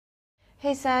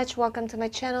Hey Sag, welcome to my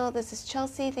channel. This is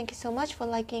Chelsea. Thank you so much for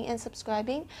liking and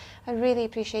subscribing. I really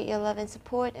appreciate your love and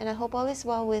support, and I hope all is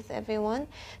well with everyone.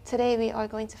 Today we are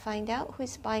going to find out who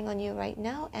is spying on you right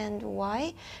now and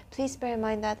why. Please bear in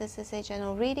mind that this is a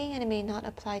general reading and it may not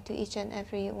apply to each and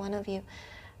every one of you.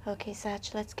 Okay Sag,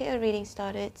 let's get a reading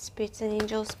started. Spirits and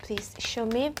angels, please show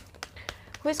me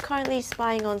who is currently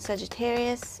spying on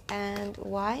Sagittarius and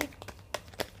why.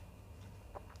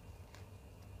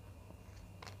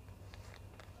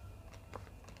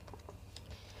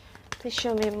 Please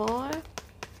show me more.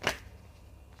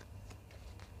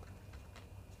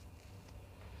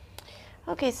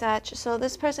 Okay, Sag. So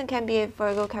this person can be a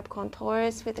Virgo, Capricorn,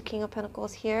 Taurus with the King of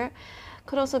Pentacles here.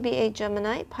 Could also be a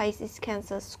Gemini, Pisces,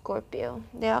 Cancer, Scorpio.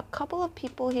 There are a couple of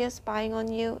people here spying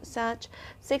on you, Sag.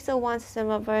 Six of Wands is in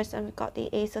reverse, and we've got the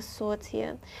Ace of Swords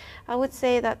here. I would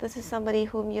say that this is somebody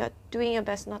whom you're doing your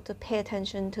best not to pay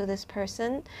attention to this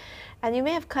person. And you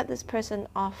may have cut this person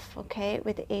off, okay,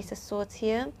 with the Ace of Swords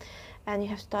here. And you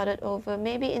have started over.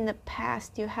 Maybe in the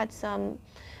past you had some,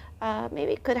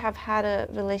 maybe could have had a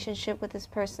relationship with this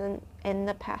person in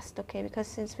the past, okay? Because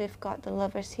since we've got the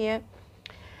Lovers here,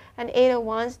 and Eight of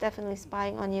Wands definitely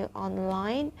spying on you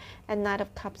online, and Knight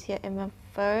of Cups here in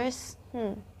reverse.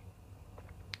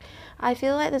 I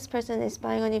feel like this person is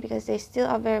spying on you because they still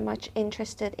are very much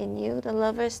interested in you. The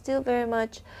Lover is still very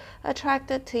much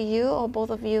attracted to you, or both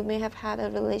of you may have had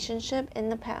a relationship in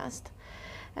the past.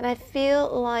 And I feel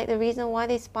like the reason why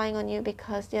they're spying on you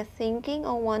because they're thinking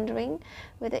or wondering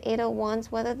with the Eight of Wands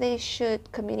whether they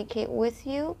should communicate with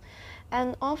you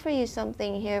and offer you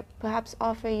something here. Perhaps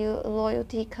offer you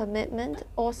loyalty, commitment,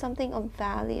 or something of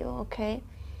value, okay?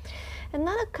 And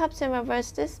Knight of Cups in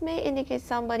reverse, this may indicate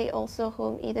somebody also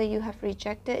whom either you have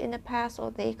rejected in the past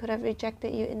or they could have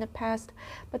rejected you in the past.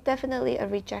 But definitely a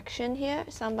rejection here.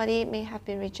 Somebody may have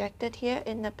been rejected here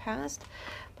in the past.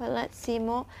 But let's see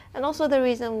more. And also the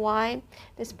reason why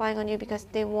they're spying on you because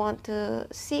they want to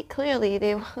see clearly.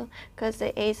 Because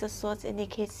the Ace of Swords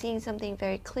indicates seeing something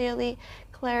very clearly.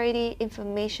 Clarity,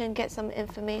 information, get some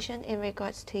information in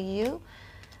regards to you.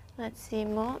 Let's see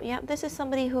more. Yeah, this is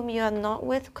somebody whom you are not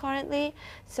with currently,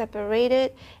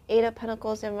 separated. Eight of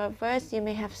Pentacles in reverse. You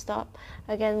may have stopped,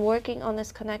 again, working on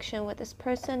this connection with this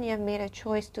person. You have made a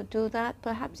choice to do that.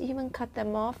 Perhaps even cut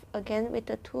them off, again, with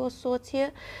the Two of Swords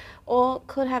here. Or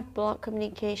could have blocked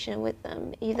communication with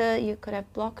them. Either you could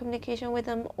have blocked communication with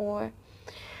them or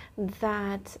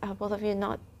that both of you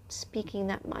not speaking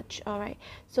that much. All right,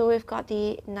 so we've got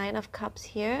the Nine of Cups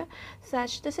here.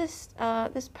 Such this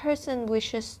person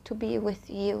wishes to be with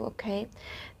you, okay?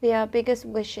 Their biggest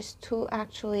wish is to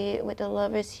actually, with the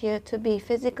Lovers here, to be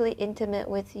physically intimate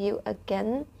with you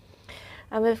again.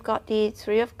 And we've got the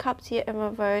Three of Cups here in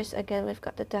reverse. Again, we've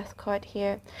got the Death card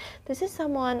here. This is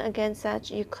someone, again, Sag,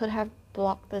 you could have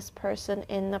blocked this person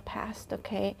in the past,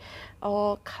 okay?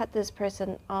 Or cut this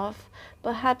person off.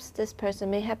 Perhaps this person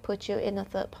may have put you in a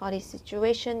third-party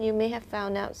situation. You may have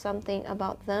found out something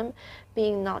about them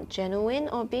being not genuine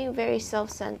or being very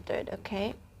self-centered,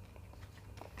 okay?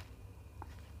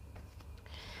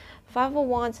 Five of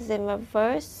Wands is in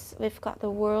reverse. We've got the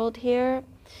World here.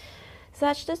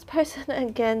 Such this person,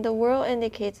 again, the world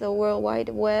indicates the World Wide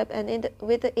Web, and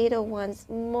with the Eight of Wands,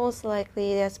 most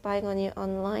likely they're spying on you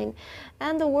online.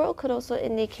 And the world could also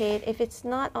indicate, if it's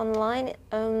not online,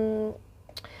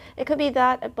 it could be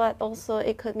that, but also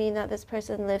it could mean that this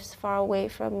person lives far away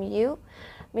from you,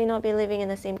 may not be living in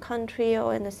the same country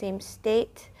or in the same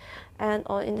state, and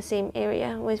or in the same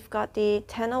area. We've got the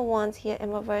Ten of Wands here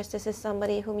in reverse. This is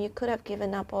somebody whom you could have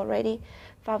given up already.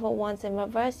 Five of Wands in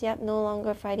reverse. Yep, no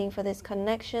longer fighting for this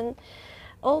connection.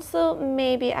 Also,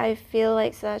 maybe I feel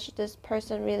like this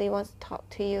person really wants to talk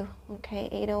to you. Okay,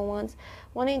 Eight of Wands,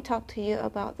 wanting to talk to you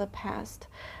about the past.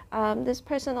 This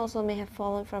person also may have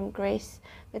fallen from grace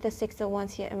with the Six of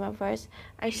Wands here in reverse.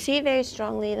 I see very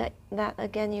strongly that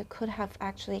again, you could have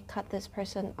actually cut this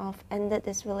person off, ended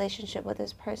this relationship with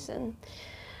this person.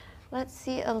 Let's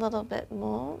see a little bit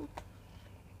more.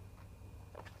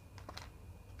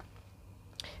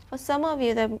 For some of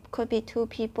you, there could be two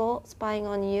people spying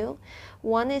on you.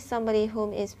 One is somebody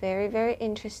whom is very, very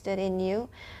interested in you.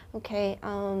 Okay,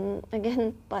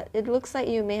 again, but it looks like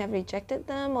you may have rejected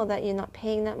them or that you're not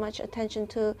paying that much attention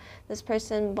to this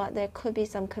person, but there could be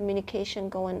some communication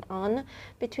going on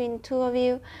between two of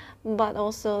you. But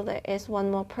also there is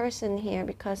one more person here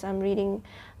because I'm reading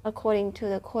according to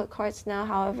the court cards now.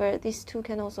 However, these two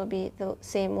can also be the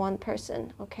same one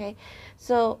person, okay?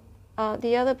 So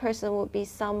the other person would be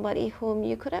somebody whom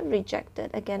you could have rejected.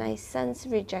 Again, I sense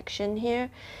rejection here.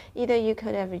 Either you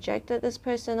could have rejected this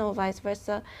person or vice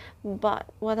versa, but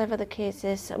whatever the case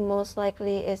is, most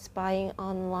likely it's buying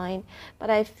online. But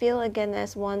I feel again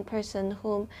there's one person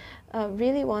whom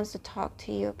really wants to talk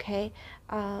to you, okay?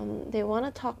 They want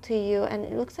to talk to you, and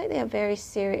it looks like they are very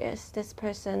serious, this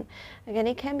person. Again,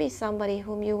 it can be somebody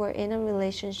whom you were in a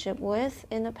relationship with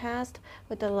in the past,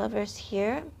 with the Lovers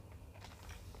here.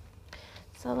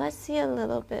 So let's see a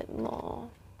little bit more.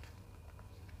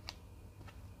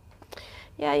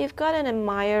 Yeah, you've got an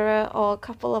admirer or a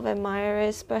couple of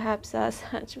admirers, perhaps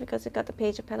such, because you got the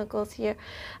Page of Pentacles here.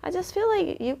 I just feel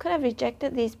like you could have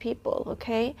rejected these people,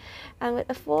 okay? And with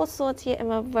the Four Swords here in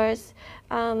reverse,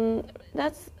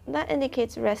 that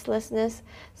indicates restlessness.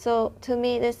 So to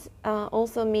me, this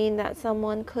also means that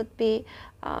someone could be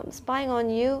spying on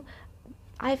you.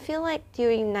 I feel like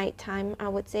during nighttime, I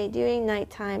would say during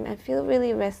nighttime, I feel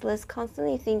really restless,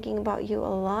 constantly thinking about you a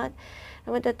lot.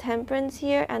 And with the Temperance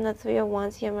here and the Three of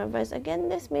Wands here in reverse, again,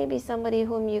 this may be somebody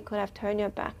whom you could have turned your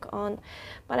back on.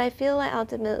 But I feel like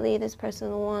ultimately this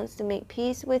person wants to make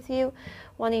peace with you,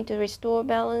 wanting to restore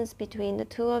balance between the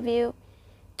two of you.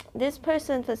 This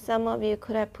person, for some of you,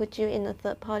 could have put you in a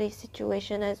third-party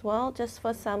situation as well, just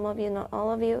for some of you, not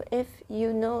all of you, if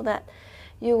you know that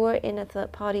you were in a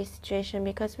third-party situation,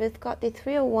 because we've got the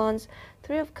Three of Wands,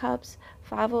 Three of Cups,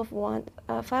 Five of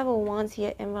Wands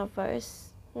here in reverse.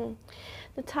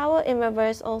 The Tower in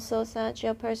reverse also says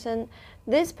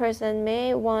this person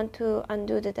may want to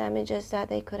undo the damages that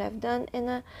they could have done in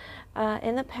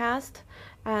the past,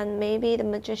 and maybe the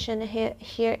Magician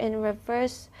here in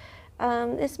reverse.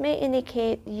 This may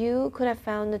indicate you could have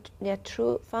found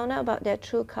out about their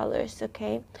true colors,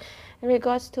 okay, in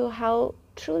regards to how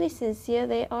truly sincere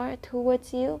they are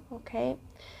towards you, okay.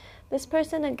 This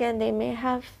person, again, they may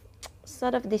have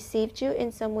sort of deceived you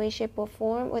in some way, shape or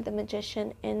form with the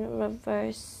Magician in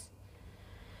reverse.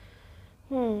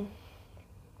 The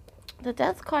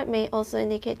Death card may also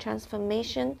indicate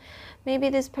transformation. Maybe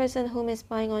this person whom is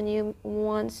spying on you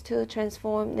wants to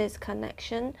transform this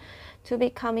connection to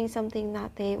becoming something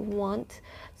that they want,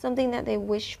 something that they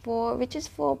wish for, which is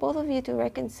for both of you to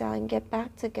reconcile and get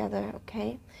back together,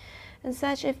 okay. And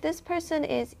such, if this person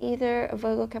is either a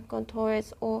Virgo, Capricorn,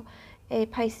 Taurus, or a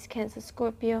Pisces, Cancer,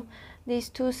 Scorpio, these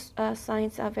two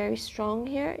signs are very strong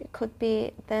here. It could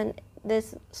be then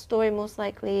this story most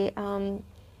likely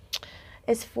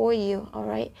is for you, all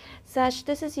right. Such,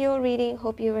 this is your reading.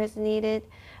 Hope you resonated.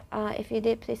 If you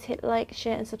did, please hit like,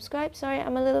 share, and subscribe. Sorry,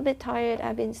 I'm a little bit tired.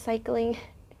 I've been cycling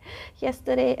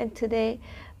yesterday and today.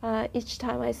 Each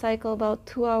time I cycle about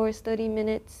 2 hours 30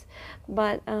 minutes,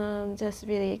 but just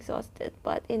really exhausted.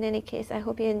 But in any case, I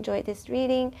hope you enjoyed this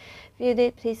reading. If you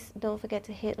did, please don't forget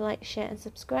to hit like, share, and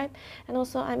subscribe. And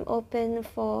also, I'm open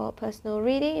for personal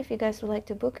reading. If you guys would like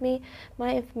to book me,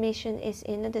 my information is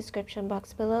in the description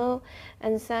box below.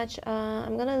 And such,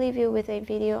 I'm gonna leave you with a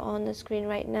video on the screen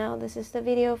right now. This is the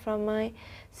video from my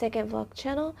second vlog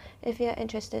channel if you're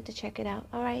interested to check it out.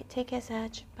 All right, take care,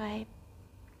 Sag. Bye.